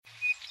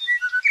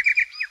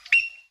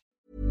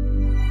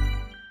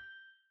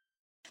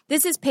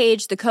This is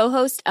Paige, the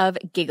co-host of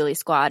Giggly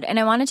Squad, and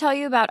I want to tell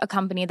you about a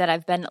company that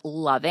I've been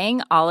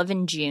loving, Olive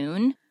 &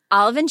 June.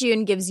 Olive &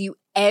 June gives you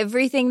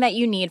everything that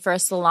you need for a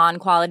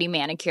salon-quality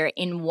manicure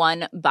in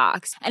one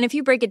box. And if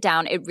you break it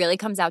down, it really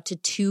comes out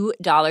to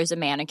 $2 a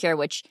manicure,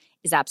 which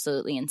is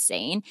absolutely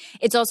insane.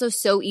 It's also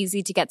so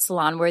easy to get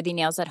salon-worthy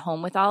nails at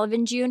home with Olive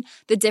 & June.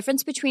 The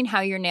difference between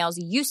how your nails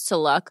used to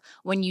look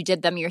when you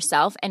did them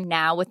yourself and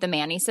now with the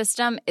Mani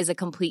system is a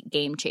complete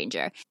game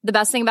changer. The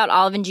best thing about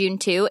Olive & June,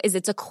 too, is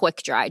it's a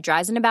quick dry.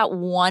 Dries in about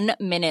 1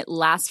 minute,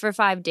 lasts for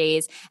 5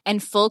 days,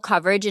 and full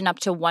coverage in up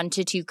to 1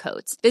 to 2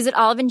 coats. Visit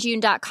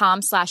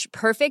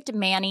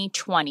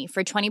oliveandjune.com/perfectmani20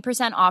 for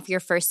 20% off your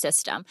first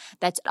system.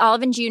 That's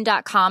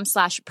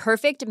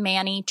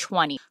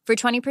oliveandjune.com/perfectmani20 for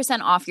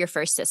 20% off your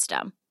first system. He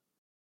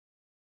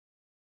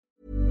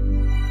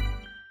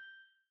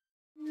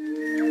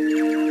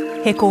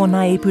kōna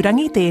I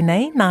purangi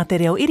tēnei nā te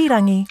reo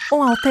irirangi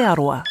o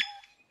Aotearoa.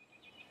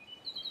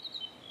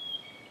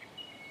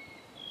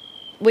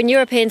 When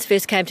Europeans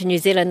first came to New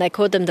Zealand, they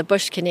called them the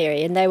bush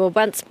canary, and they were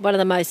once one of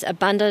the most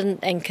abundant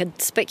and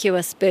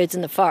conspicuous birds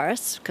in the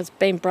forest, because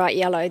being bright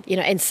yellow,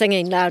 and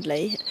singing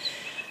loudly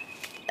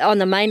on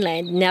the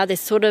mainland. Now they're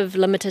sort of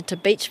limited to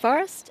beech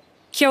forest.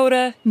 Kia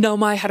ora, nau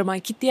mai haere mai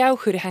ki te ao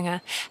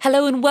hurihanga.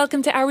 Hello and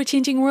welcome to Our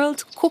Changing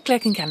World, ko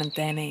Concannon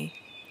tēnei.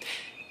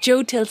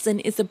 Joe Tilson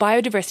is the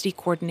Biodiversity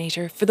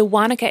Coordinator for the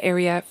Wanaka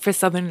area for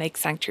Southern Lake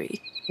Sanctuary.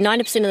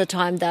 90% of the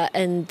time they're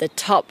in the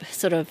top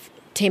sort of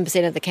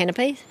 10% of the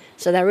canopy,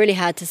 so they're really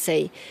hard to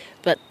see.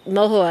 But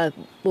Mohua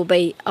will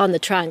be on the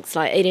trunks,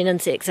 like eating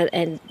insects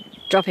and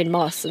dropping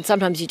moss, and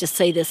sometimes you just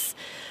see this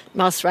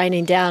moss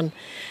raining down,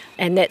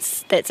 and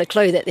that's a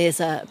clue that there's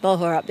a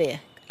Mohua up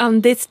there.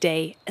 On this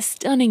day, a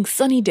stunning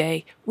sunny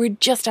day, we're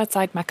just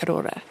outside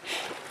Makarora.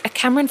 At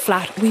Cameron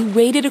Flat, we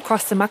waded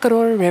across the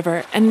Makarora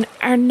River and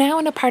are now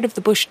in a part of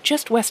the bush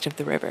just west of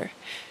the river.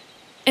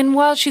 And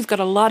while she's got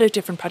a lot of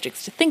different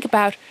projects to think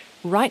about,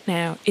 right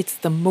now it's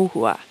the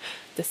Mohua,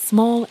 the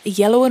small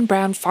yellow and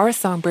brown forest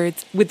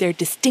songbirds with their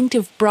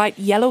distinctive bright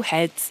yellow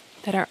heads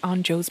that are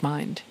on Joe's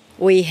mind.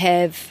 We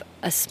have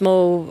a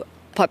small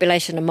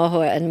population of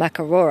Mohua in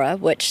Makarora,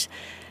 which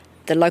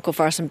the local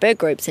forest and bird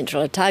group,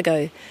 Central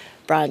Otago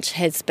branch,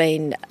 has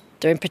been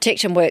doing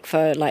protection work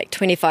for like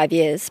 25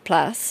 years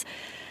plus.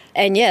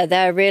 And yeah,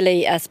 they're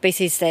really a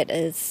species that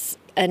is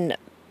in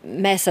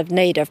massive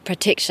need of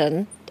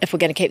protection if we're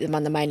going to keep them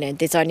on the mainland.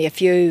 There's only a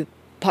few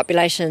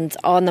populations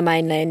on the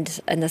mainland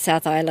in the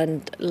South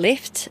Island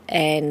left,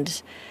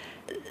 and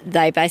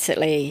they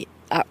basically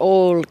are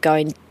all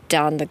going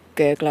down the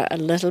gurgler a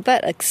little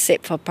bit,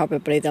 except for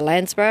probably the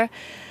Landsborough.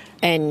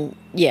 And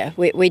yeah,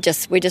 we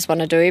just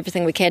want to do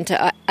everything we can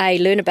to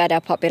learn about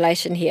our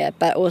population here,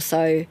 but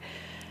also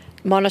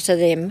monitor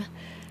them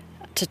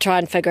to try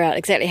and figure out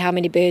exactly how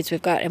many birds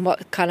we've got and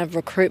what kind of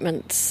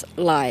recruitment's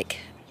like.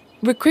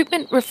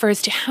 Recruitment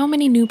refers to how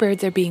many new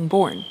birds are being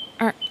born,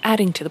 or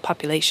adding to the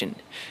population,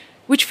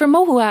 which for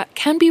Mohua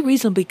can be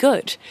reasonably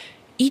good.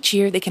 Each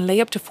year they can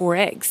lay up to 4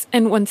 eggs,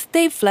 and once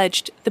they've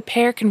fledged, the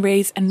pair can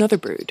raise another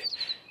brood.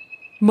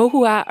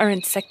 Mohua are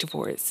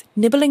insectivores,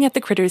 nibbling at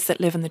the critters that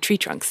live on the tree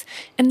trunks,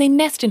 and they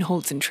nest in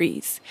holes in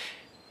trees.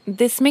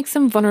 This makes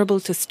them vulnerable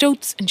to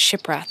stoats and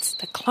ship rats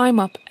that climb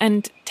up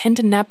and tend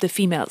to nab the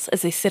females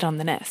as they sit on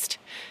the nest.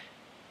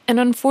 And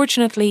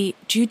unfortunately,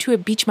 due to a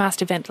beech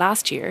mast event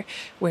last year,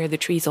 where the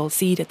trees all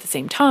seed at the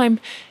same time,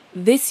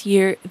 this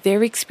year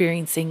they're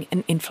experiencing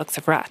an influx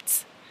of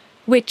rats,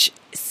 which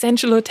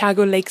Central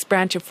Otago Lakes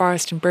branch of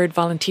Forest and Bird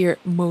volunteer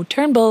Mo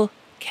Turnbull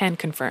can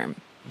confirm.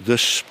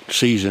 This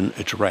season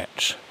it's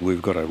rats.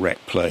 We've got a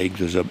rat plague.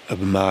 There's a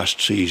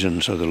mast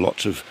season, so there are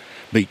lots of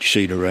beech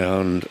seed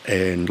around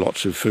and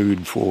lots of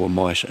food for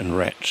mice and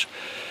rats.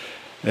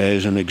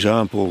 As an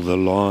example, the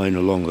line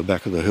along the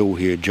back of the hill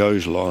here,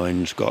 Joe's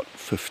line's got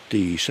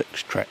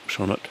 56 traps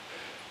on it,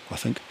 I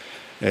think.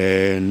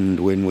 And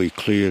when we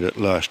cleared it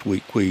last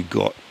week, we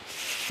got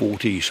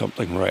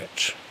 40-something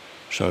rats.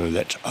 So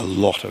that's a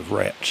lot of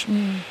rats.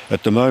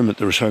 At the moment,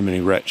 there are so many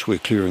rats, we're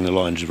clearing the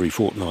lines every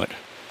fortnight,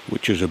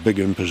 which is a big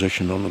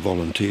imposition on the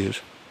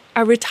volunteers.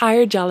 A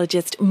retired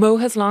geologist, Mo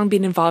has long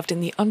been involved in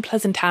the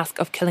unpleasant task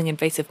of killing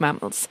invasive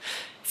mammals.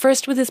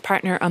 First with his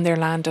partner on their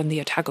land on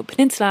the Otago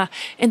Peninsula,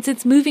 and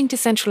since moving to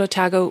Central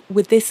Otago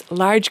with this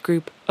large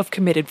group of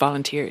committed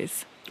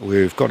volunteers.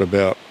 We've got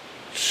about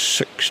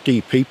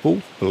 60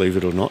 people, believe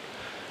it or not,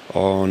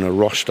 on a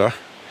roster.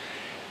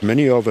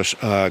 Many of us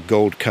are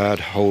gold card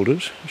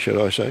holders,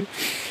 should I say.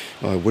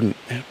 I wouldn't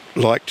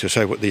like to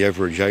say what the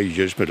average age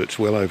is, but it's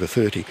well over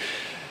 30.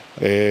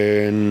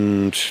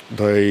 And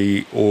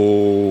they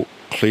all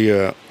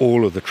clear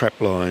all of the trap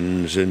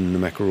lines in the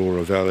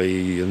Makarora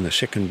Valley in the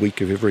second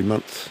week of every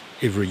month,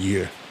 every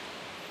year.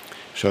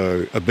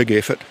 So a big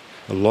effort,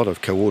 a lot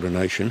of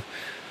coordination,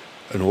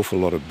 an awful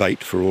lot of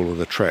bait for all of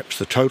the traps.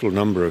 The total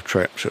number of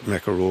traps at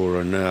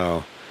Makarora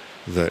now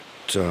that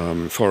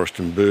Forest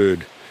and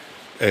Bird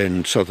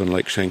and Southern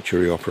Lake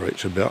Sanctuary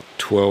operates about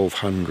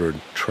 1,200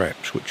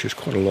 traps, which is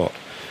quite a lot.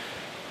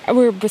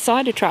 We're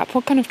beside a trap.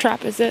 What kind of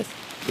trap is this?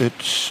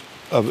 It's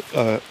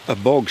a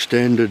bog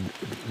standard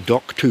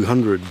Dock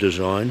 200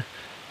 design.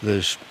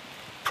 There's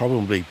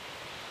probably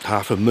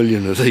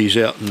 500,000 of these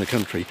out in the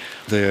country.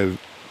 They're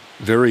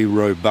very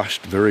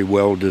robust, very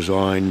well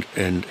designed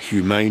and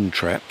humane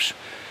traps,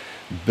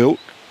 built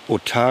or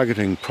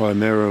targeting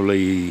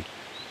primarily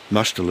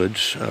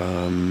mustelids,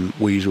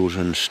 weasels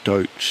and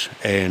stoats,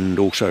 and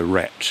also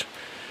rats.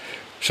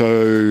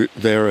 So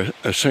they're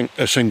a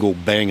single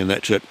bang and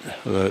that's it.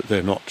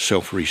 They're not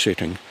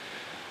self-resetting.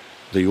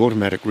 The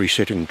automatic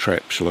resetting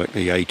traps like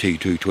the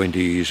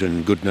AT220s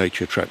and good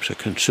nature traps are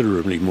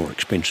considerably more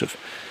expensive.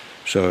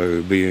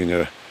 So being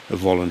a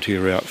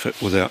volunteer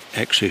outfit without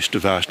access to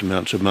vast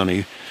amounts of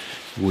money,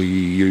 we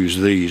use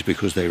these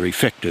because they're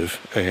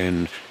effective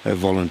and our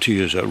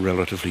volunteers are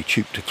relatively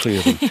cheap to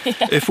clear them.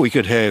 If we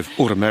could have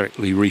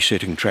automatically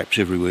resetting traps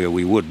everywhere,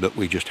 we would, but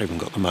we just haven't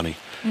got the money.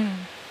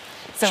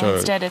 So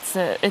instead it's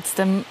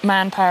the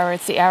manpower,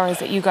 it's the hours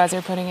that you guys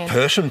are putting in.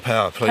 Person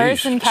power, please.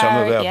 Person power,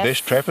 some of our yes.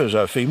 best trappers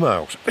are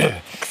females.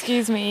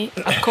 Excuse me,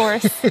 of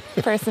course,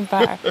 person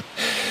power.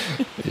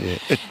 Yeah,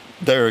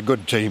 they're a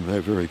good team,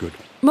 they're very good.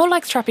 Mo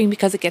likes trapping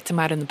because it gets him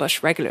out in the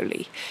bush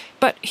regularly,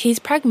 but he's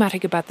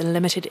pragmatic about the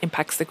limited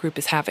impacts the group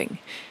is having.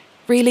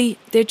 Really,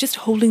 they're just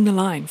holding the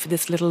line for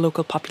this little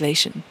local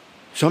population.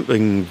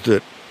 Something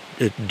that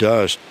it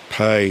does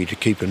pay to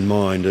keep in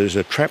mind is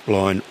a trap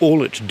line,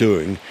 all it's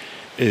doing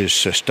is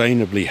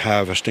sustainably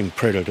harvesting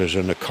predators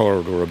in a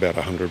corridor about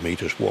 100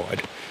 metres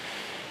wide.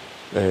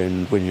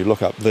 And when you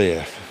look up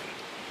there,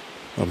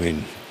 I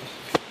mean,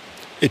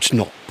 it's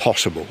not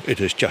possible. It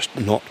is just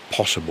not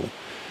possible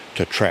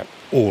to trap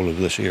all of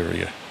this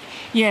area.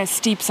 Yeah,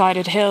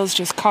 steep-sided hills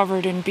just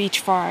covered in beech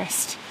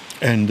forest.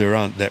 And there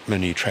aren't that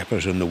many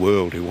trappers in the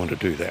world who want to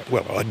do that.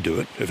 Well, I'd do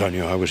it if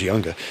only I was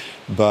younger,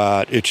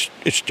 but it's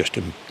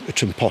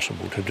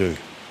impossible to do.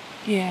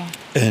 Yeah.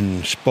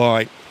 In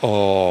spite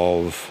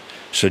of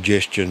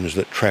suggestions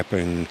that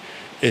trapping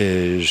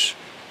is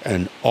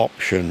an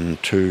option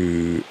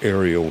to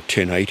aerial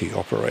 1080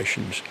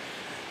 operations,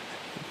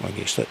 I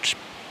guess that's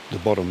the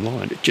bottom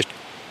line.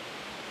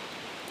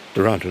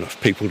 There aren't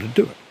enough people to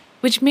do it.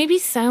 Which maybe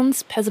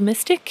sounds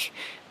pessimistic,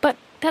 but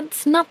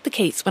that's not the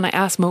case when I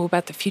ask Mo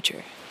about the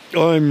future.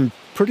 I'm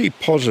pretty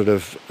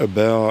positive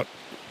about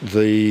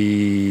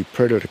the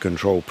predator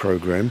control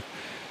program.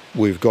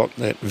 We've got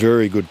that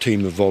very good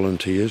team of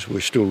volunteers.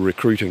 We're still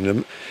recruiting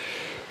them.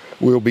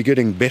 We'll be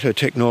getting better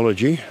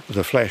technology.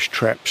 The flash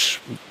traps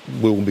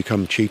will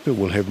become cheaper.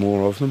 We'll have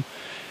more of them.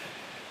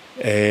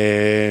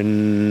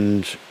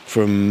 And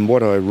from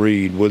what I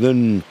read,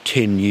 within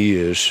 10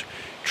 years,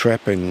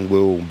 trapping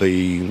will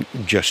be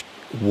just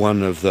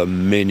one of the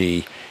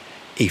many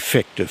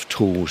effective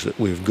tools that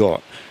we've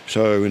got.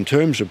 So in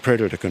terms of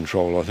predator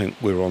control, I think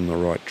we're on the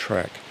right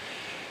track.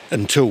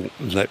 Until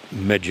that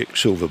magic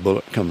silver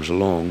bullet comes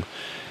along,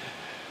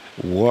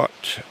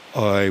 what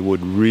I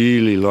would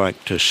really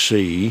like to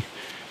see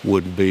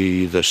would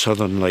be the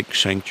Southern Lake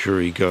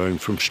Sanctuary going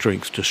from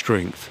strength to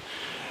strength.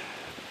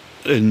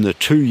 In the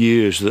 2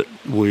 years that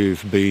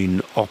we've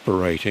been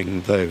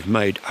operating, they've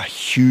made a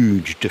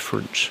huge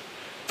difference.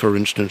 For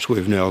instance,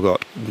 we've now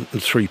got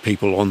 3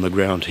 people on the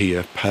ground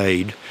here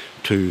paid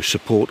to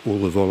support all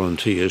the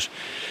volunteers,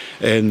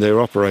 and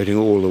they're operating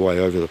all the way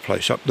over the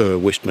place, up the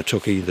West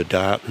Matuki, the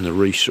Dart and the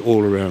Reese,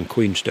 all around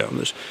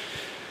Queenstown.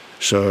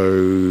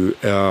 So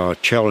our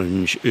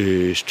challenge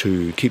is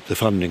to keep the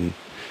funding.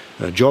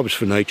 Jobs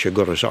for Nature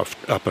got us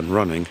up and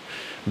running,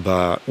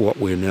 but what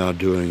we're now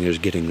doing is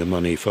getting the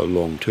money for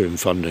long-term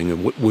funding.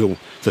 And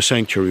the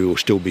sanctuary will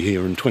still be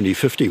here in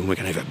 2050 when we're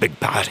going to have a big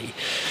party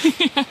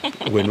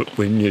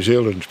when New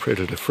Zealand's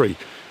predator-free.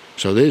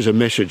 So there's a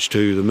message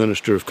to the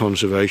Minister of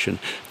Conservation.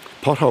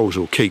 Potholes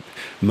will keep,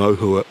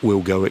 Mohua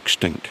will go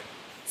extinct.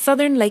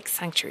 Southern Lake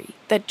Sanctuary,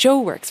 that Joe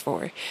works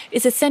for,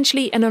 is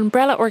essentially an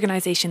umbrella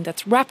organisation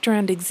that's wrapped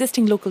around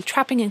existing local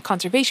trapping and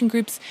conservation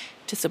groups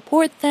to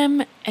support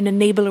them and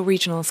enable a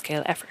regional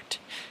scale effort.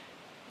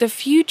 The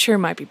future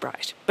might be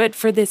bright, but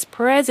for this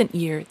present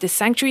year, the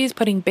sanctuary is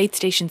putting bait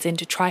stations in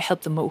to try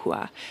help the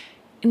Mohua,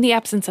 in the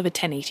absence of a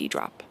 1080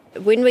 drop.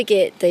 When we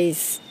get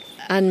these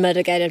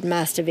unmitigated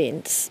mass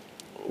events,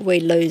 we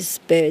lose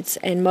birds,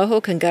 and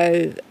Mohua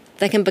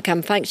can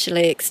become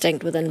functionally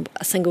extinct within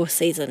a single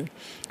season.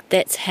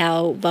 That's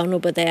how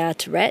vulnerable they are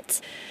to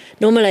rats.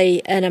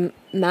 Normally, in a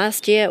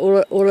mast year,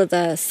 all of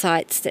the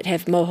sites that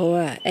have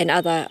Mohua and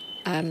other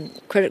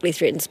critically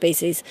threatened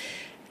species,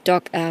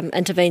 DOC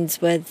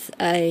intervenes with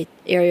a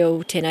aerial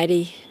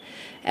 1080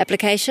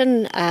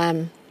 application,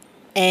 and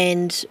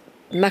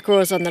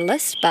Makarora's on the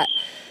list, but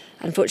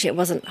unfortunately it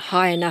wasn't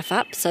high enough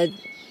up, so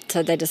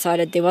they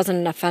decided there wasn't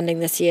enough funding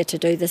this year to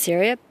do this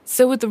area.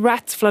 So with the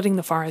rats flooding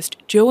the forest,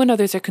 Joe and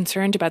others are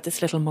concerned about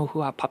this little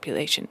Mohua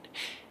population.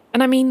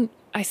 And I mean,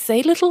 I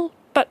say little,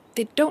 but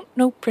they don't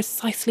know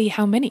precisely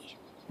how many.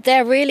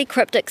 They're really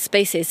cryptic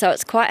species, so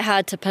it's quite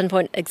hard to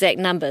pinpoint exact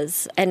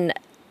numbers. And,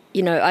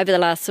 over the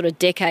last sort of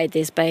decade,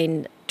 there's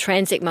been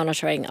transect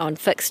monitoring on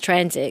fixed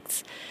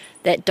transects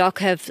that DOC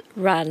have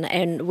run,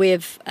 and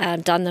we've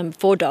done them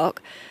for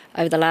DOC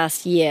over the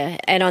last year.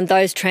 And on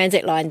those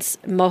transit lines,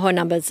 Mohua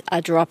numbers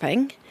are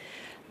dropping.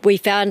 We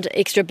found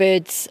extra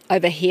birds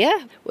over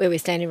here, where we're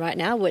standing right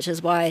now, which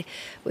is why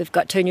we've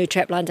got 2 new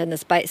trap lines in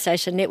this bait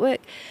station network.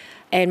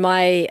 And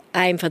my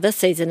aim for this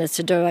season is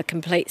to do a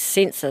complete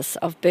census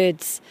of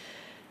birds,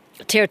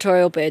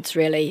 territorial birds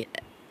really,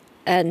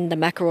 in the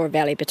Makarora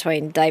Valley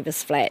between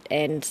Davis Flat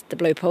and the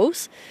Blue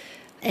Pools.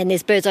 And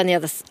there's birds on the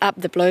other, up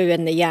the Blue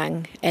and the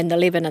Young and the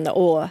Leven and the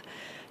Ore.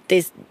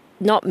 There's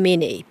not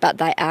many, but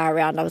they are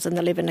around. I was in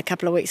the Leven a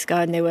couple of weeks ago,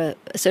 and there were,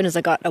 as soon as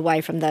I got away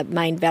from the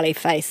main valley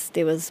face,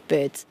 there was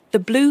birds. The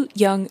Blue,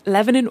 Young,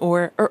 Leven and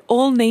Ore are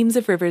all names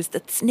of rivers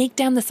that snake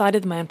down the side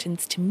of the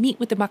mountains to meet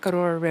with the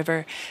Makarora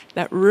River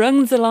that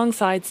runs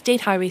alongside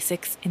State Highway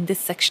 6 in this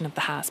section of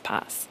the Haas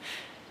Pass.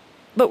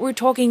 But we're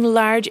talking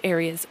large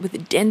areas with a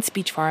dense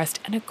beech forest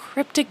and a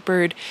cryptic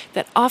bird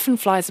that often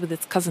flies with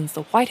its cousins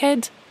the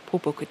whitehead,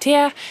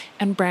 Popocotea,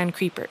 and brown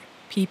creeper,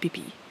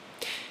 PPP.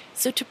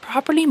 So to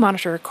properly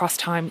monitor across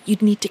time,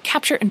 you'd need to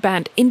capture and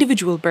band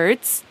individual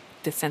birds,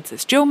 the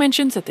census Joe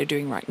mentions that they're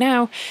doing right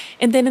now,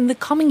 and then in the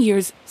coming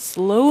years,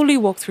 slowly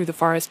walk through the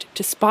forest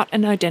to spot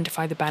and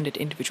identify the banded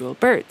individual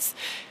birds.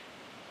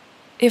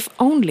 If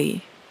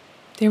only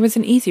there was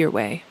an easier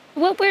way.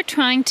 What we're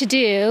trying to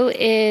do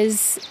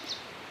is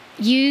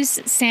use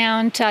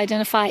sound to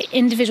identify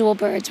individual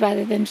birds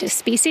rather than just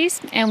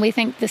species, and we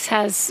think this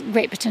has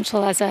great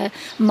potential as a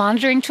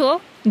monitoring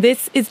tool.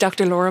 This is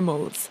Dr. Laura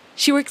Moles.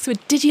 She works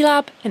with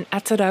Digilab and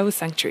Atsarau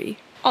Sanctuary.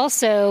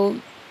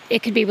 Also,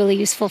 it could be really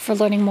useful for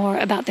learning more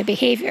about their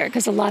behavior,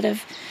 because a lot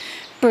of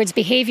birds'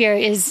 behavior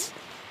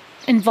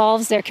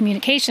involves their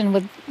communication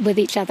with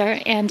each other,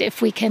 and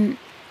if we can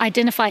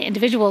identify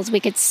individuals, we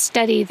could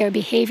study their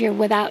behavior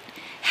without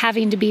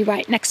having to be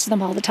right next to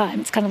them all the time.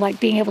 It's kind of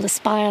like being able to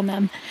spy on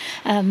them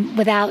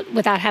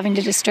without having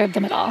to disturb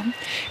them at all.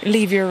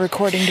 Leave your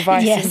recording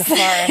device in the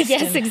forest.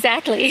 Yes,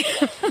 exactly.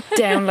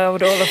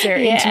 Download all of their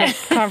intimate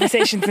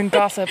conversations and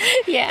gossip.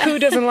 Yeah. Who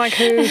doesn't like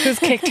who? Who's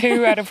kicked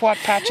who out of what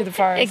patch of the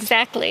forest?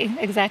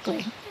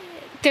 Exactly.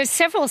 There's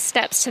several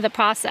steps to the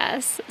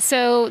process.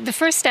 So the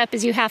first step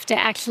is you have to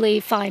actually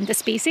find the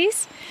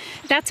species.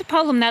 That's a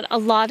problem that a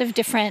lot of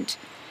different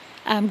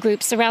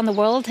groups around the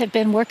world have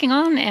been working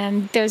on,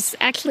 and there's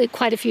actually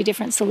quite a few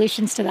different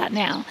solutions to that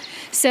now.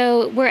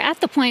 So we're at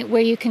the point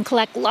where you can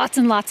collect lots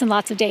and lots and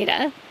lots of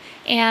data,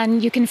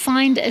 and you can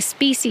find a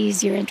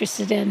species you're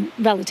interested in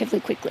relatively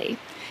quickly.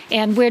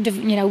 And we've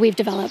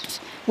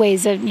developed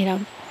ways of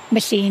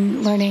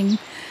machine learning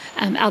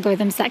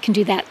algorithms that can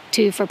do that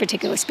too for a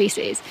particular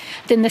species.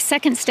 Then the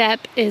second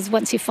step is,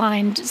 once you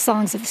find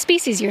songs of the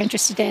species you're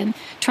interested in,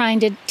 trying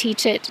to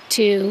teach it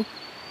to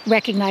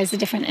recognize the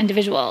different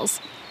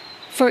individuals.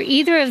 For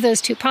either of those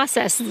two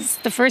processes,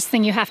 the first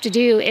thing you have to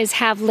do is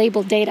have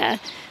labeled data.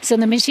 So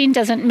the machine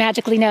doesn't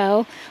magically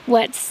know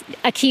what's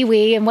a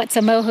Kiwi and what's a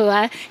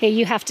Mohua.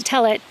 You have to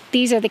tell it,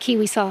 these are the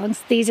Kiwi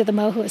songs, these are the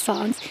Mohua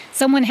songs.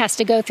 Someone has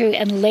to go through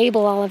and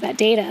label all of that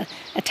data,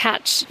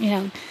 attach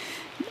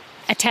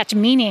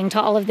meaning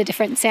to all of the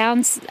different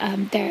sounds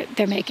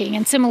they're making.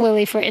 And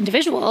similarly for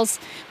individuals,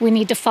 we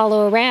need to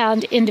follow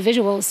around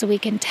individuals so we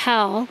can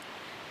tell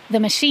the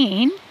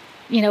machine,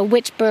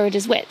 which bird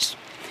is which.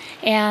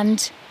 And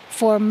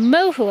for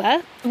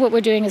Mohua, what we're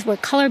doing is we're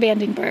color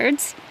banding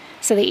birds.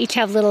 So they each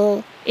have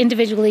little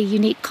individually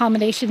unique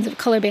combinations of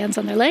color bands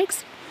on their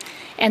legs.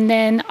 And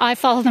then I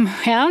follow them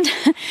around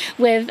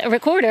with a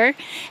recorder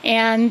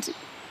and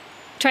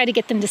try to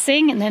get them to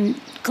sing, and then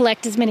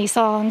collect as many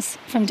songs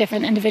from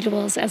different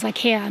individuals as I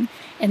can.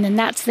 And then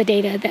that's the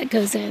data that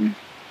goes in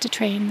to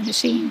train the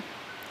machine.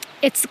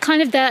 It's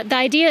kind of the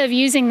idea of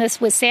using this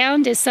with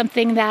sound is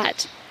something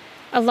that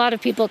a lot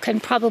of people can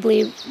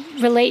probably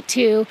relate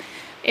to.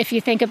 If you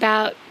think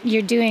about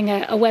you're doing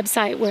a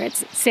website where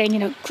it's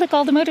saying, click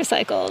all the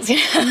motorcycles,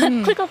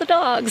 click all the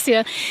dogs,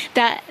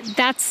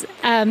 that's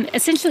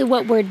essentially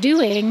what we're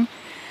doing,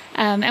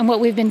 and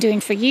what we've been doing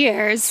for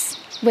years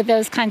with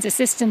those kinds of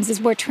systems is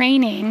we're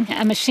training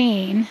a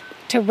machine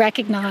to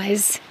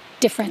recognize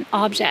different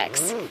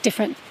objects,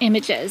 different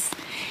images.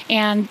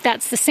 And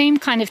that's the same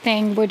kind of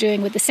thing we're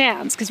doing with the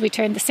sounds, because we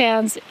turn the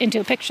sounds into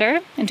a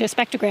picture, into a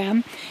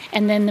spectrogram,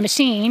 and then the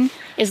machine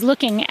is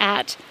looking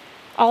at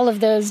all of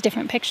those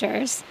different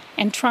pictures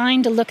and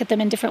trying to look at them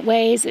in different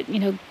ways. It,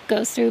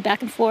 goes through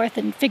back and forth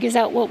and figures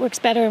out what works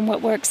better and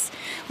what works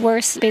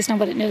worse based on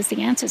what it knows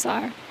the answers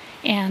are,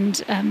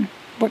 and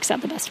works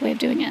out the best way of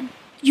doing it.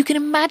 You can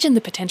imagine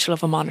the potential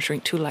of a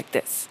monitoring tool like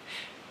this.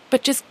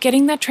 But just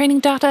getting that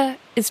training data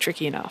is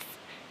tricky enough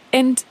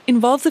and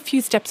involves a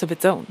few steps of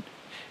its own.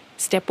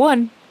 Step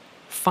 1,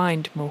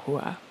 find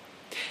Mohua.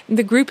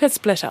 The group has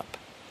split up.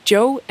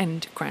 Joe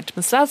and Grant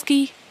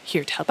Maslowski,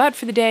 here to help out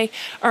for the day,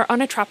 are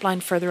on a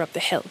trapline further up the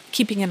hill,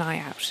 keeping an eye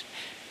out.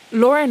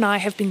 Laura and I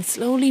have been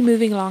slowly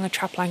moving along a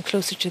trapline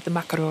closer to the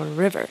Makarora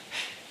River.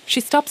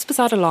 She stops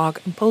beside a log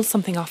and pulls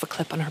something off a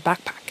clip on her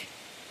backpack.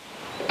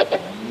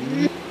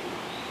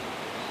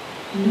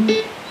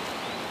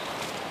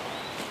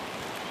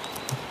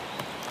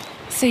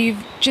 So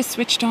you've just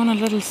switched on a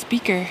little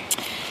speaker.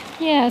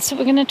 Yeah, so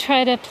we're going to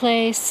try to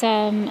play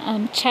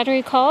some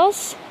chattery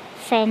calls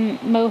from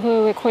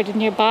Mohua recorded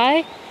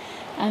nearby.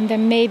 There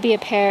may be a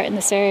pair in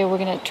this area. We're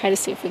going to try to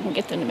see if we can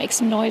get them to make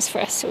some noise for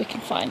us so we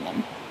can find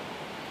them.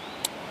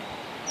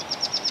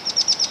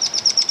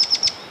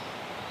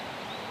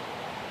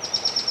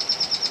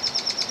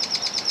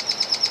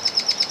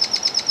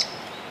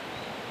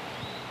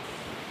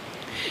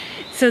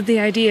 So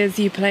the idea is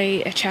you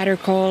play a chatter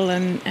call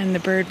and the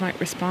bird might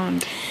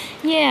respond.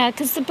 Yeah,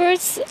 because the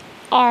birds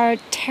are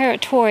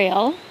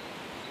territorial,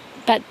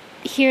 but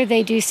here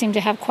they do seem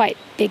to have quite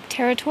big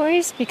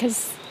territories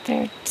because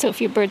there are so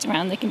few birds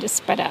around. They can just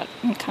spread out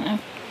and kind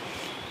of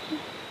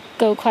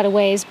go quite a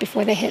ways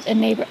before they hit a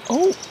neighbor.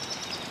 Oh!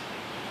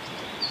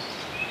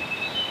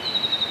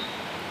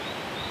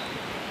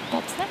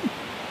 That's them.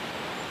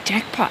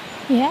 Jackpot.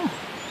 Yeah.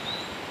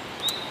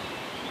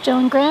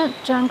 John Grant.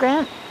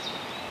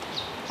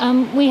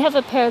 We have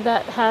a pair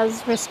that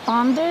has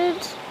responded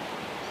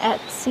at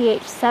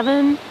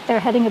CH7. They're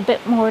heading a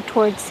bit more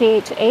towards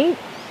CH8.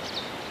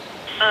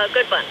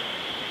 Good one.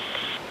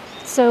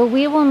 So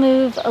we will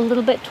move a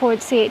little bit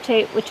towards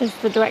CH8, which is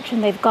the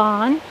direction they've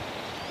gone.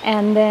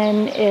 And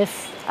then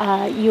if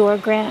you or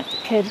Grant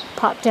could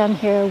pop down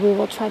here, we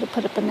will try to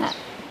put up a net.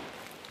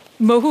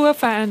 Mohua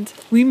found,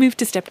 we move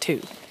to step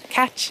 2.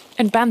 Catch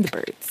and ban the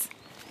birds.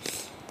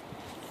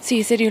 So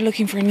you said you're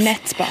looking for a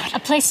net spot. A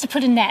place to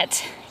put a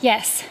net,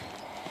 yes.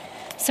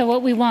 So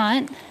what we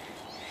want,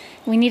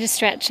 we need a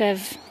stretch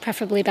of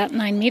preferably about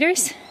 9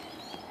 meters,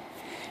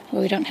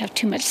 where we don't have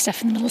too much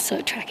stuff in the middle, so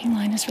a tracking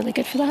line is really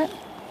good for that.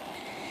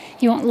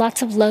 You want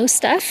lots of low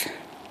stuff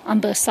on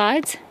both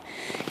sides,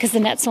 because the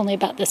net's only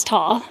about this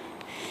tall.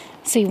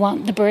 So you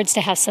want the birds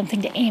to have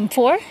something to aim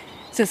for.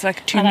 So it's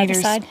like 2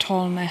 meters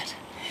tall net.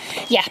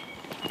 Yeah.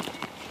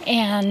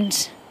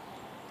 And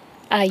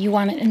you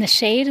want it in the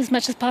shade as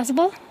much as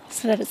possible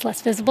so that it's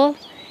less visible.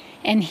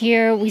 And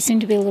here we seem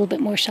to be a little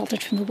bit more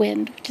sheltered from the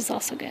wind, which is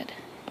also good.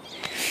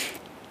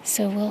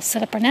 So we'll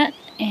set up our net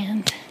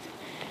and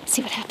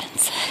see what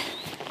happens.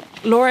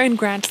 Laura and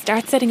Grant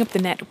start setting up the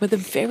net with a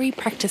very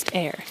practiced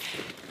air.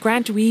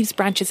 Grant weaves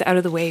branches out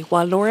of the way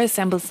while Laura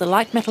assembles the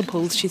light metal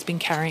poles she's been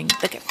carrying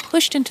that get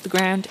pushed into the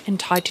ground and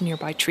tied to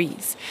nearby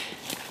trees.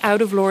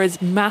 Out of Laura's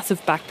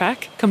massive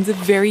backpack comes a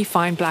very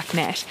fine black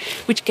net,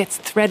 which gets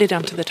threaded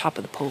onto the top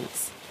of the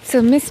poles.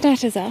 So mist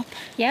net is up.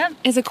 Yeah.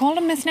 Is it called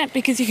a mist net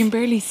because you can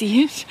barely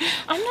see it?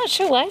 I'm not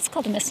sure why it's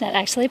called a mist net,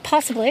 actually.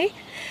 Possibly.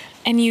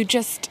 And you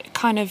just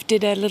kind of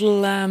did a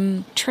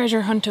little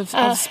treasure hunt of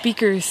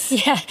speakers.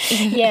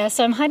 Yeah,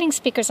 so I'm hiding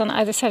speakers on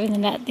either side of the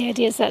net. The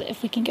idea is that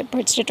if we can get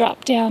birds to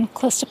drop down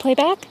close to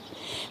playback,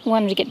 we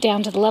want them to get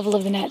down to the level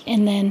of the net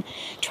and then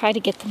try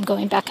to get them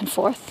going back and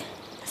forth.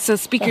 So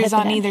speakers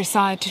on either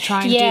side to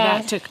try and do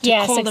that, to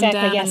call them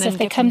down. Yes, if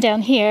they come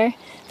down here,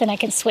 then I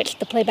can switch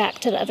the playback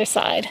to the other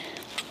side.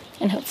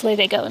 And hopefully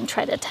they go and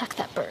try to attack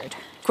that bird.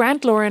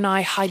 Grant, Laura and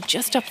I hide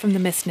just up from the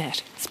mist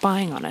net,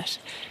 spying on it.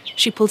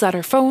 She pulls out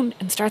her phone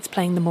and starts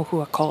playing the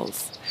Mohua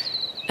calls.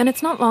 And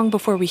it's not long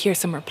before we hear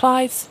some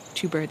replies,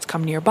 2 birds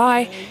come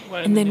nearby,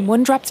 and then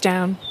one drops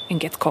down and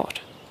gets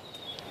caught.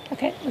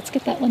 Okay, let's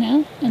get that one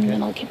out, and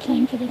then I'll keep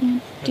playing for the other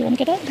one. Do you want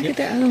to get it? Look at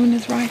the other one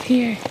is right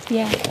here.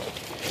 Yeah.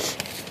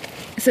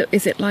 So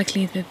is it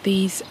likely that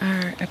these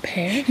are a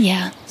pair?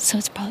 Yeah, so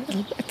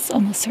it's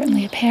almost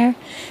certainly a pair.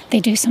 They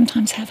do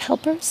sometimes have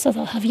helpers, so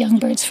they'll have young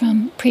birds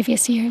from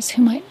previous years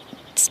who might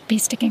be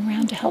sticking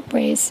around to help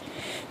raise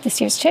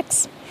this year's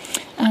chicks.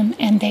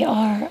 And they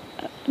are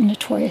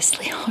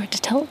notoriously hard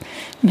to tell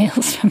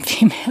males from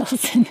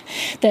females. And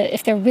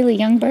if they're really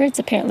young birds,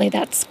 apparently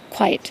that's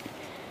quite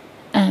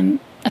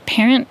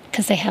apparent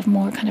because they have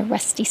more kind of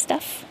rusty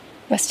stuff,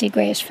 rusty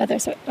grayish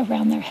feathers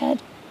around their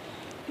head.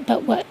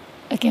 But what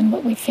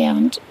we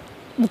found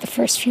with the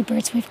first few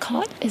birds we've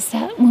caught is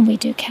that when we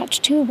do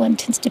catch 2, one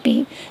tends to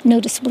be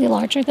noticeably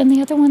larger than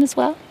the other one as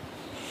well.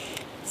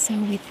 So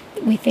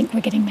we think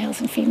we're getting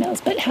males and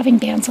females, but having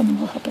bands on them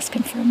will help us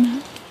confirm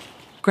that.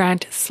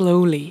 Grant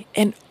slowly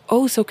and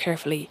oh so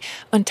carefully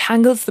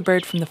untangles the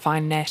bird from the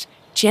fine net,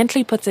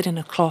 gently puts it in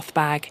a cloth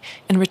bag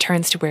and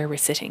returns to where we're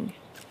sitting.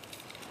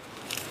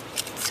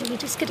 So we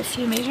just get a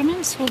few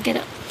measurements. We'll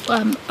get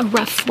a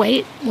rough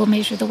weight. We'll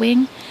measure the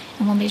wing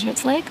and we'll measure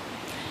its leg.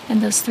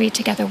 And those 3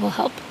 together will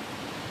help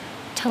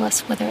tell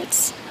us whether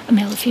it's a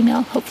male or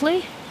female,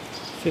 hopefully.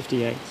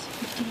 58.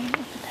 58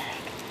 with the bag.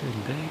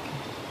 Bag.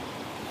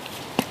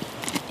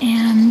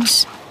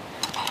 And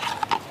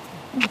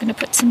we're going to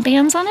put some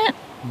bands on it.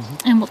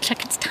 And we'll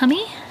check its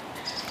tummy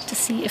to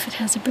see if it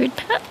has a brood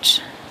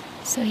patch.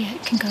 So yeah,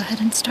 it can go ahead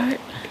and start.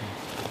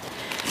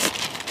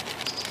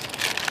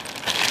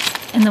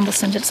 And then we'll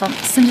send it on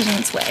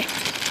its way.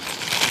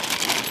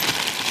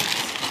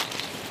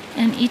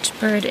 And each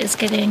bird is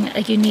getting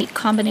a unique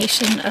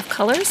combination of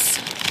colors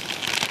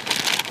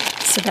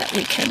so that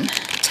we can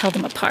tell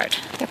them apart.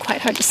 They're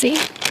quite hard to see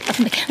up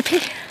in the canopy.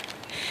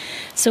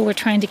 So we're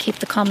trying to keep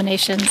the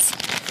combinations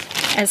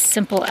as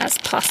simple as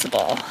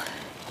possible.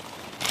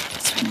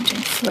 So I'm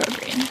doing fleur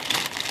green.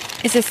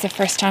 Is this the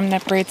first time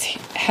that birds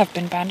have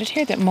been banded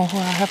here, that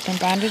mohua have been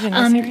banded in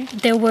this area?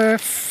 There were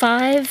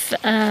five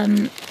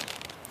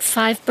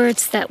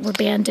birds that were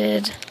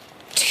banded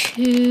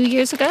 2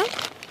 years ago,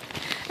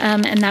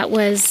 and that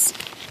was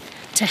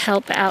to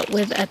help out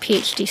with a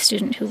PhD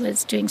student who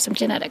was doing some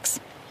genetics.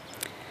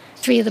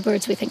 3 of the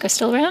birds we think are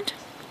still around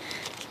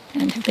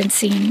and have been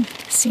seen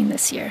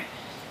this year.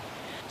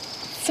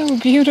 So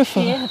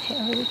beautiful. Yeah, they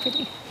are really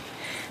pretty.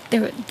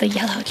 The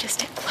yellow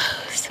just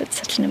glows. It's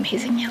such an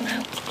amazing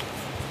yellow.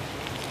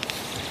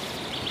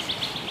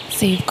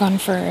 So you've gone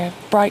for a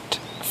bright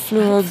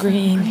fluoro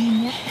green,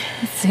 Yeah.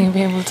 so you'll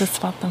be able to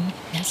spot them.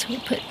 Yeah, so we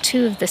put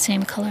 2 of the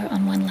same color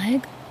on one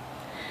leg.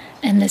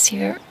 And this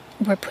year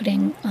we're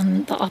putting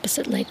on the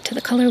opposite leg to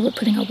the color, we're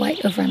putting a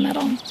white over a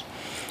metal.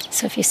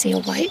 So if you see a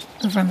white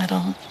over a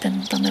metal,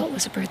 then they'll know it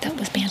was a bird that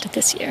was banded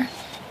this year.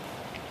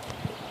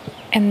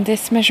 And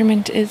this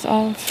measurement is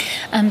of?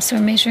 So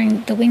we're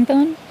measuring the wing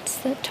bone. It's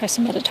the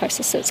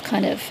tarsometatarsus, so it's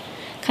kind of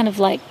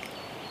like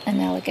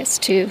analogous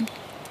to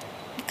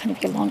kind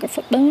of your longer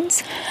foot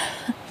bones.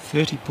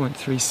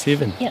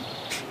 30.37. Yep.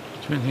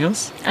 Is there anything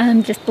else?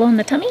 Just blowing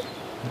the tummy.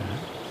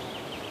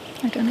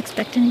 I don't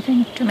expect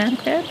anything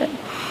dramatic there, but...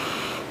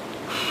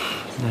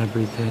 No,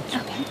 breathe that.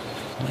 Okay.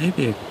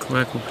 Maybe a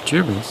coaxial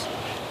protuberance.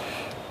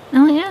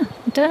 Oh yeah,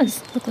 it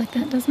does look like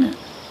that, doesn't it?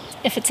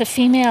 If it's a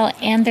female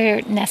and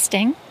they're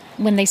nesting,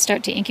 when they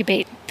start to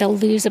incubate, they'll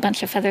lose a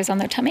bunch of feathers on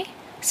their tummy.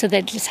 So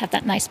they just have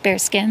that nice bare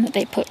skin that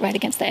they put right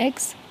against the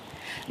eggs.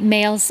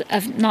 Males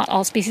of not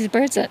all species of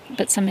birds,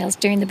 but some males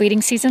during the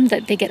breeding season,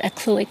 that they get a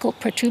cloacal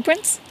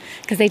protuberance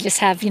because they just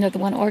have, the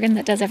one organ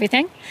that does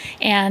everything.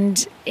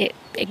 And it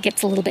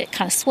gets a little bit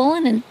kind of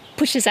swollen and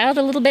pushes out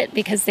a little bit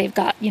because they've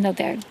got,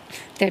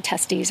 their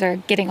testes are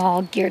getting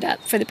all geared up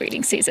for the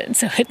breeding season.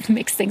 So it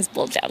makes things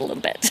bulge out a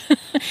little bit.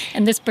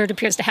 And this bird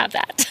appears to have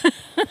that.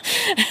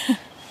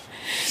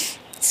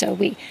 So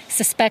we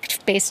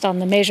suspect, based on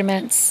the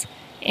measurements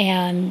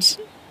and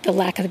the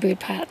lack of the brood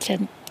patch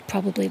and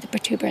probably the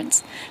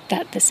protuberance,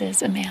 that this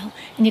is a male.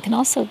 And you can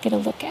also get a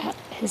look at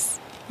his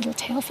little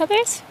tail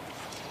feathers.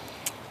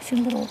 See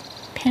the little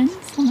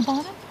pins on the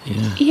bottom?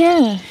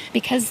 Yeah.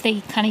 Because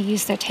they kind of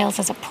use their tails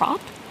as a prop,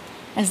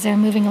 as they're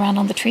moving around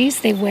on the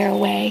trees, they wear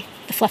away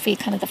the fluffy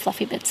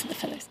bits of the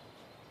feathers.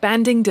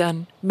 Banding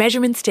done,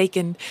 measurements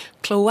taken,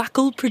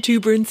 cloacal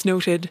protuberance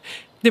noted.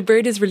 The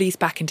bird is released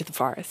back into the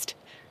forest.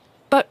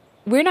 But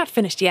we're not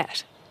finished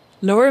yet.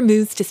 Laura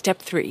moves to step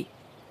 3,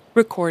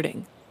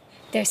 recording.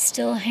 They're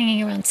still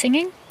hanging around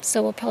singing,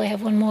 so we'll probably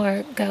have one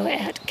more go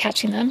at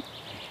catching them.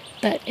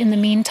 But in the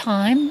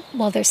meantime,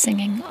 while they're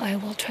singing, I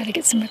will try to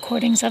get some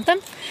recordings of them.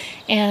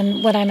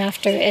 And what I'm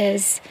after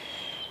is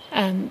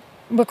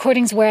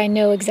recordings where I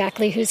know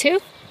exactly who's who,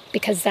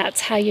 because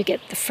that's how you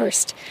get the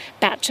first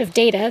batch of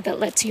data that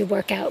lets you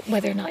work out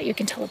whether or not you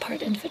can tell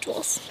apart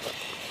individuals.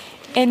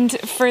 And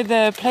for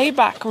the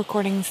playback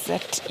recordings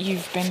that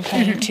you've been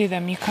playing to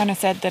them, you kind of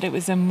said that it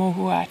was a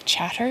mohua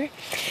chatter.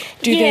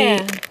 Do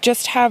they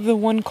just have the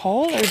one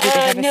call, or do they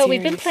have a no, series?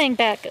 we've been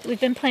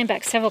playing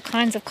back several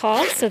kinds of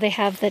calls. So they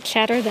have the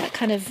chatter, that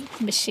kind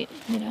of machine,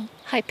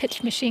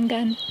 high-pitched machine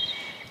gun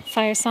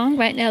fire song.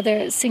 Right now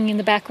they're singing in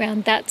the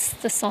background. That's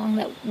the song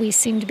that we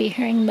seem to be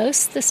hearing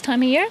most this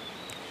time of year.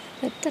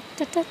 The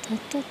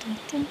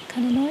da-da-da-da-da-da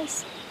kind of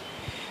noise.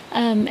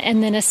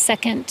 And then a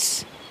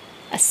second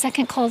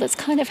call that's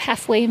kind of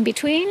halfway in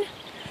between,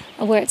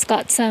 where it's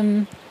got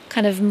some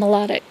kind of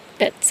melodic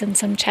bits and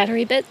some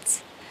chattery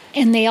bits.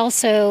 And they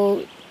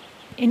also,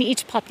 in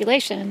each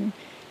population,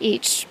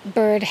 each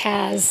bird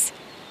has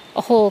a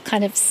whole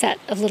kind of set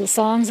of little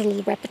songs, a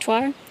little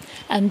repertoire.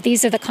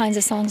 These are the kinds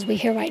of songs we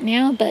hear right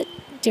now, but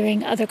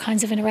during other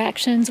kinds of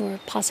interactions or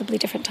possibly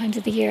different times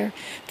of the year,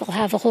 they'll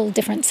have a whole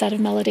different set of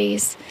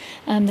melodies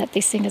that they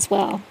sing as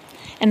well.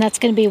 And that's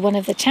going to be one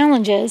of the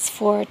challenges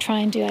for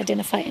trying to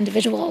identify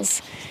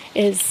individuals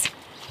is,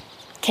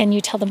 can you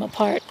tell them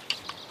apart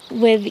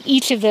with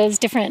each of those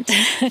different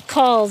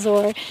calls,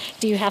 or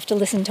do you have to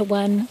listen to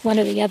one or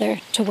the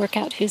other to work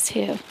out who's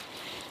who?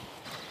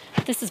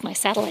 This is my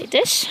satellite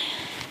dish.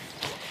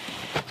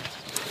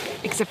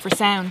 Except for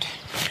sound.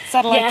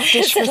 Satellite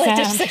dish for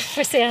sound. Dish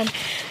for sound.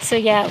 So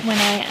yeah, when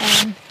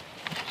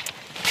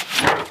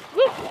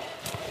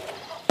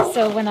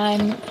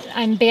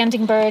I'm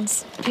banding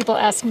birds, people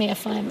ask me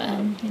if I'm,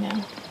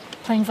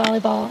 playing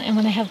volleyball. And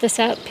when I have this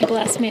out, people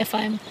ask me if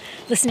I'm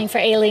listening for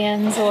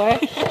aliens or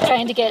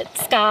trying to get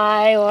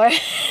sky or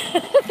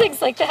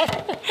things like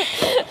that.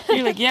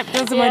 You're like, yep,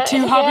 those are my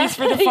 2 hobbies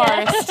for the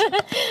forest.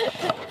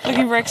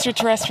 Looking for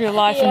extraterrestrial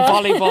life and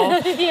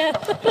volleyball.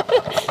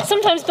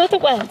 Sometimes both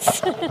at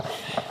once.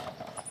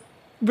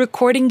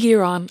 Recording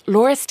gear on,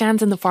 Laura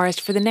stands in the forest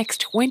for the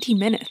next 20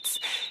 minutes.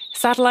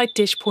 Satellite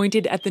dish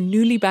pointed at the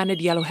newly banded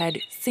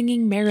yellowhead,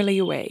 singing merrily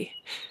away.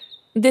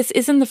 This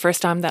isn't the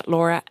first time that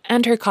Laura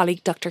and her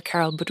colleague Dr.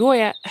 Carol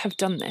Bedoya have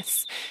done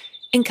this.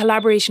 In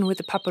collaboration with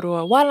the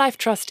Paparoa Wildlife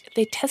Trust,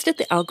 they tested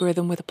the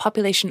algorithm with a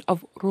population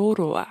of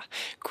roroa,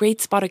 great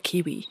spotted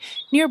kiwi,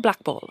 near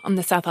Blackball on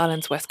the South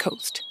Island's west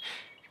coast.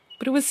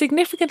 But it was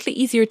significantly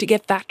easier to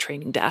get that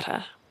training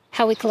data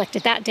how we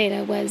collected that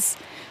data was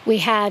we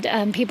had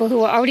people who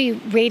were already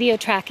radio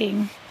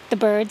tracking the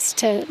birds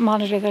to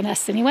monitor their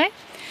nests anyway.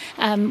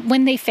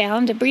 When they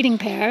found a breeding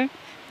pair,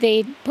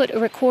 they put a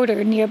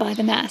recorder nearby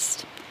the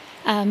nest.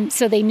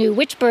 So they knew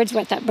which birds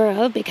were at that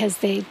burrow because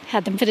they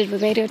had them fitted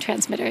with radio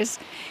transmitters.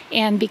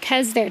 And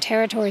because their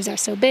territories are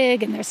so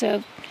big and they're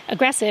so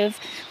aggressive,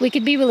 we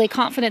could be really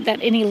confident that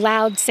any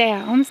loud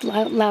sounds,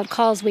 loud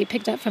calls we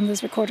picked up from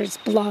those recorders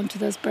belonged to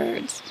those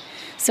birds.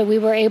 So we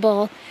were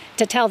able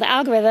to tell the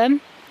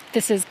algorithm,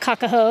 this is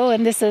kakaho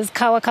and this is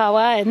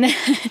kawakawa,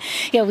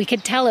 and we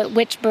could tell it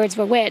which birds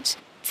were which.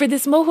 For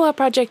this Mohua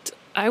project,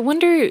 I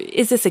wonder,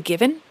 is this a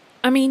given?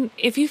 I mean,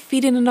 if you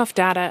feed in enough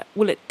data,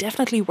 will it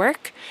definitely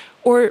work?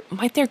 Or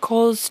might their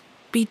calls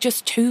be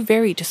just too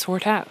varied to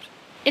sort out?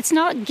 It's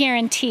not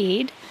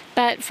guaranteed,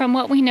 but from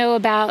what we know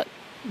about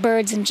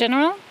birds in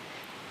general,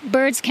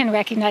 birds can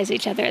recognize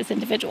each other as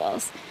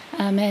individuals.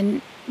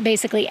 And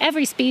basically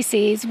every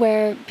species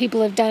where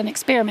people have done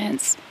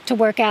experiments to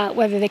work out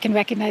whether they can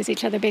recognize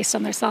each other based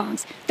on their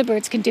songs, the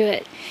birds can do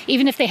it.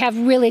 Even if they have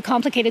really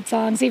complicated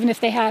songs, even if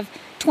they have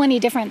 20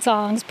 different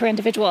songs per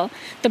individual,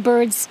 the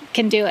birds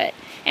can do it.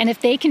 And if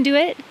they can do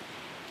it,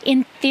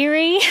 in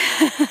theory,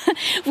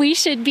 we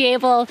should be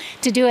able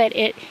to do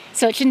it.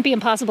 So it shouldn't be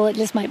impossible, it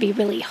just might be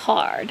really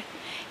hard.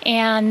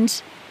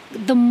 And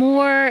the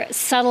more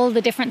subtle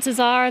the differences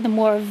are, the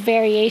more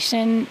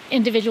variation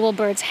individual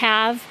birds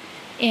have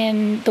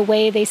in the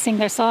way they sing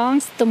their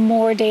songs, the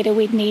more data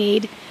we'd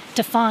need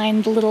to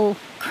find the little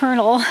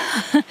kernel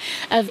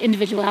of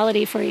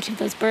individuality for each of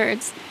those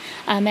birds.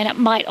 And it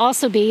might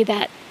also be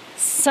that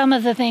some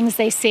of the things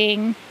they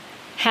sing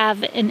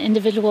have an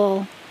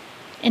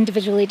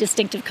individually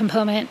distinctive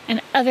component,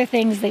 and other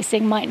things they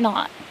sing might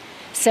not.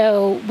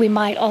 So we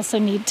might also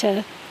need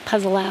to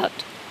puzzle out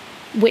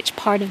which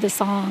part of the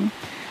song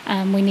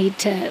we need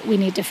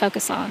to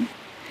focus on.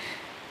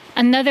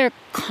 Another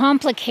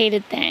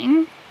complicated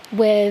thing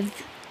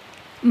with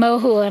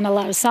Mohua and a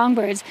lot of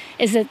songbirds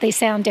is that they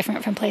sound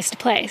different from place to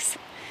place.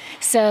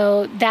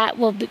 So that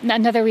will be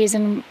another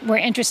reason we're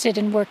interested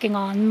in working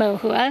on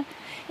Mohua,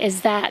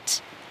 is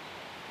that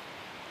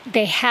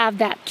they have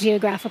that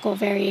geographical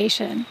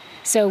variation.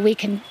 So we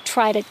can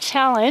try to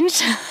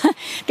challenge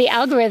the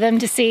algorithm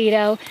to see,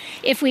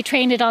 if we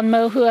trained it on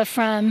Mohua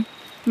from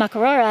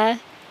Makarora,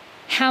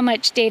 how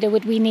much data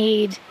would we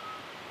need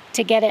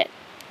to get it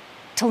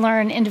to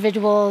learn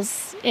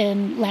individuals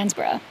in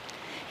Landsborough?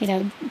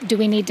 Do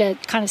we need to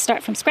kind of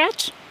start from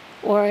scratch?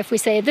 Or if we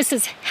say, this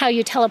is how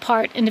you tell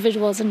apart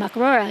individuals in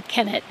Makarora,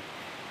 can it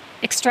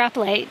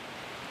extrapolate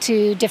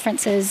to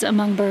differences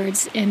among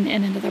birds in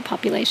another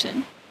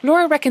population?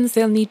 Laura reckons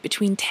they'll need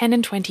between 10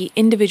 and 20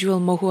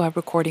 individual Mohua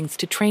recordings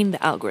to train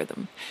the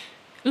algorithm.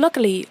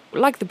 Luckily,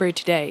 like the bird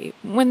today,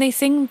 when they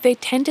sing, they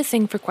tend to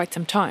sing for quite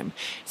some time,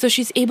 so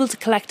she's able to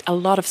collect a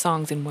lot of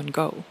songs in one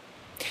go.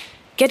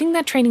 Getting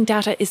that training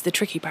data is the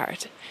tricky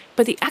part,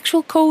 but the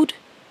actual code,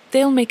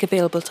 they'll make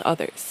available to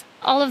others.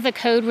 All of the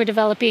code we're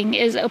developing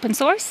is open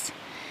source,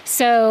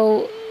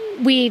 so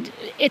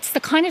it's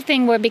the kind of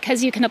thing where,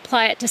 because you can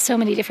apply it to so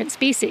many different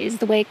species,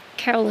 the way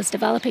Carol is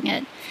developing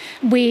it,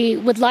 we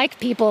would like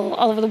people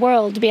all over the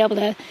world to be able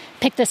to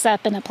pick this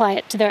up and apply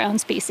it to their own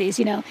species.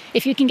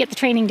 If you can get the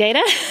training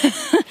data,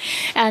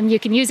 you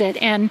can use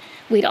it. And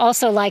we'd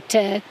also like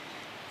to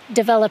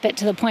develop it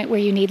to the point where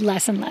you need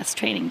less and less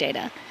training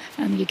data.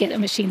 You get a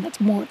machine that's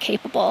more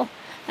capable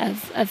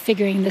of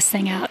figuring this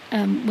thing out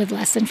with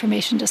less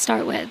information to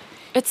start with.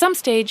 At some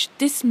stage,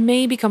 this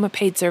may become a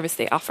paid service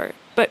they offer,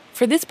 but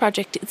for this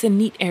project, it's a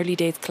neat early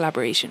days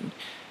collaboration.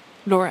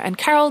 Laura and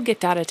Carol get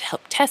data to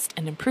help test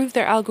and improve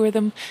their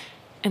algorithm,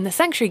 and the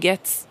Sanctuary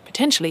gets,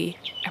 potentially,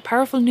 a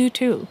powerful new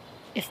tool.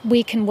 If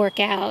we can work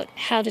out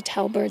how to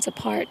tell birds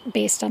apart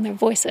based on their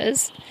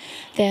voices,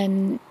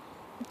 then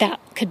that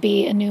could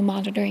be a new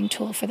monitoring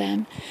tool for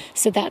them,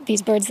 so that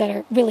these birds that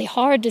are really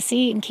hard to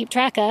see and keep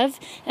track of,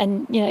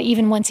 and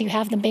even once you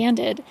have them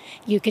banded,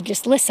 you could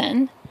just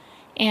listen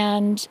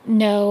and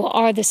know,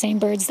 are the same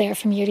birds there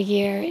from year to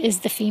year?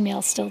 Is the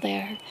female still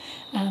there?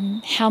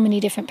 How many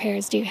different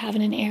pairs do you have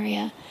in an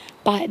area?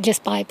 By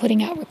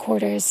putting out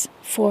recorders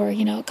for,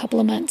 a couple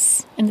of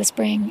months in the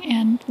spring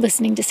and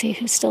listening to see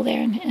who's still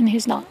there and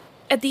who's not.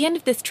 At the end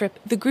of this trip,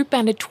 the group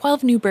banded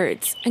 12 new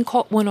birds and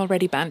caught one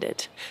already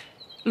banded.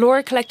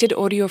 Laura collected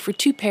audio for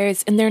 2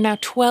 pairs, and there are now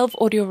 12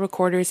 audio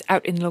recorders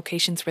out in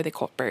locations where they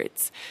caught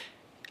birds.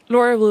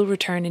 Laura will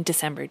return in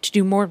December to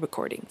do more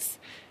recordings.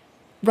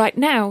 Right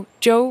now,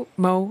 Joe,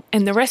 Mo,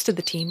 and the rest of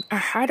the team are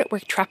hard at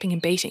work trapping and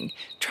baiting,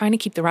 trying to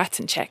keep the rats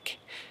in check.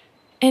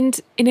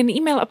 And in an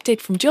email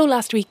update from Joe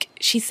last week,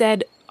 she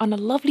said, on a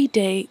lovely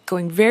day,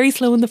 going very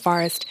slow in the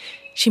forest,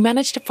 she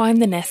managed to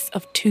find the nests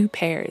of 2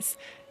 pairs,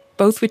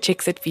 both with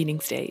chicks at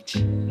feeding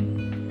stage.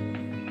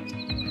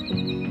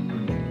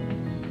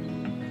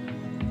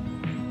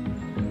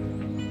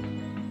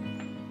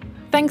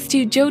 Thanks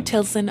to Joe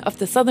Tilson of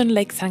the Southern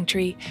Lake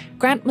Sanctuary,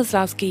 Grant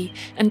Maslowski,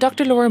 and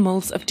Dr. Laura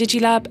Moles of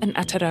Digilab and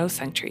Atarao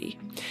Sanctuary.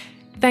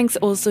 Thanks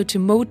also to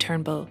Mo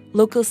Turnbull,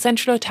 local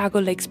Central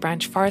Otago Lakes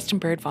Branch Forest and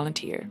Bird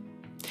volunteer.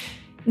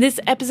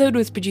 This episode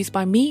was produced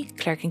by me,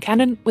 Claire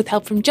Concannon, with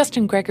help from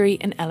Justin Gregory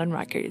and Ellen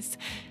Rikers.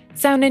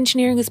 Sound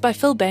engineering is by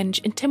Phil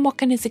Benge, and Tim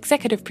Watkin is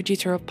executive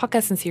producer of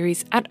podcasts and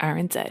series at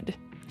RNZ.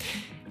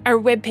 Our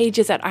webpage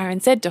is at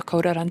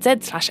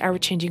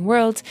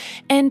rnz.co.nz/ourchangingworld,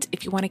 and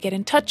if you want to get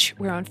in touch,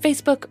 we're on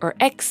Facebook or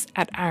X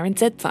at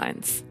RNZ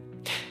Science.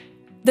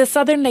 The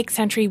Southern Lake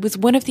Sanctuary was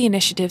one of the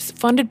initiatives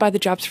funded by the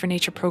Jobs for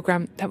Nature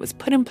programme that was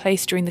put in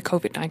place during the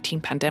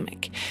COVID-19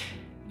 pandemic.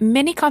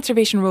 Many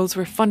conservation roles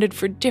were funded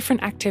for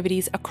different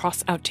activities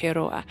across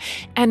Aotearoa,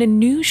 and a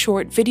new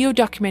short video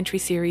documentary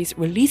series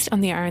released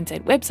on the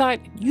RNZ website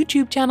and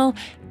YouTube channel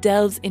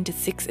delves into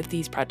 6 of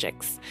these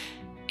projects.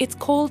 It's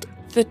called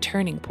The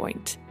Turning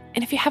Point,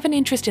 and if you have an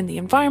interest in the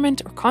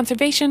environment or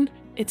conservation,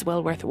 it's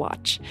well worth a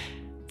watch.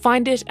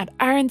 Find it at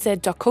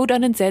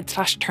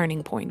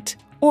rnz.co.nz/turningpoint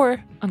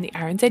or on the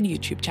RNZ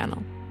YouTube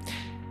channel.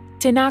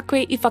 Tēnā koe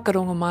I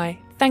whakarongo mai.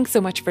 Thanks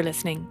so much for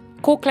listening.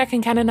 Ko Claire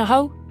Concannon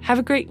ahau. Have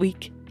a great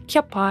week.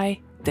 Kia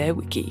pai te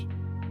wiki.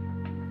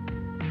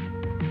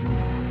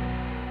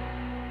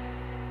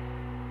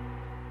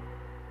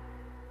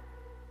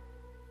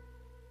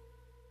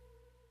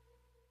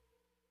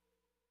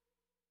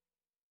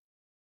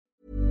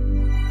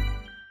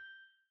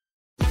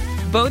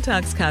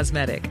 Botox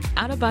Cosmetic,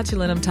 out of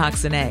botulinum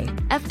toxin A,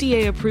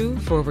 FDA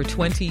approved for over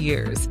 20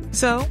 years.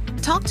 So,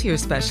 talk to your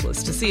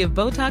specialist to see if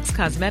Botox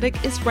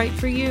Cosmetic is right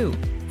for you.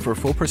 For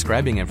full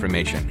prescribing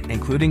information,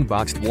 including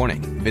boxed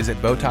warning,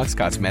 visit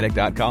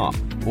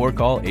BotoxCosmetic.com or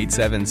call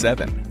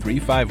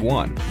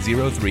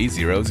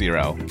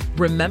 877-351-0300.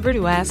 Remember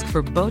to ask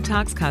for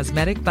Botox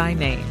Cosmetic by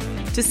name.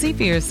 To see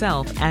for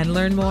yourself and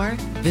learn more,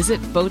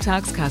 visit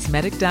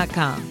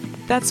BotoxCosmetic.com.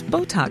 That's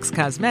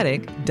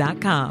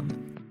BotoxCosmetic.com.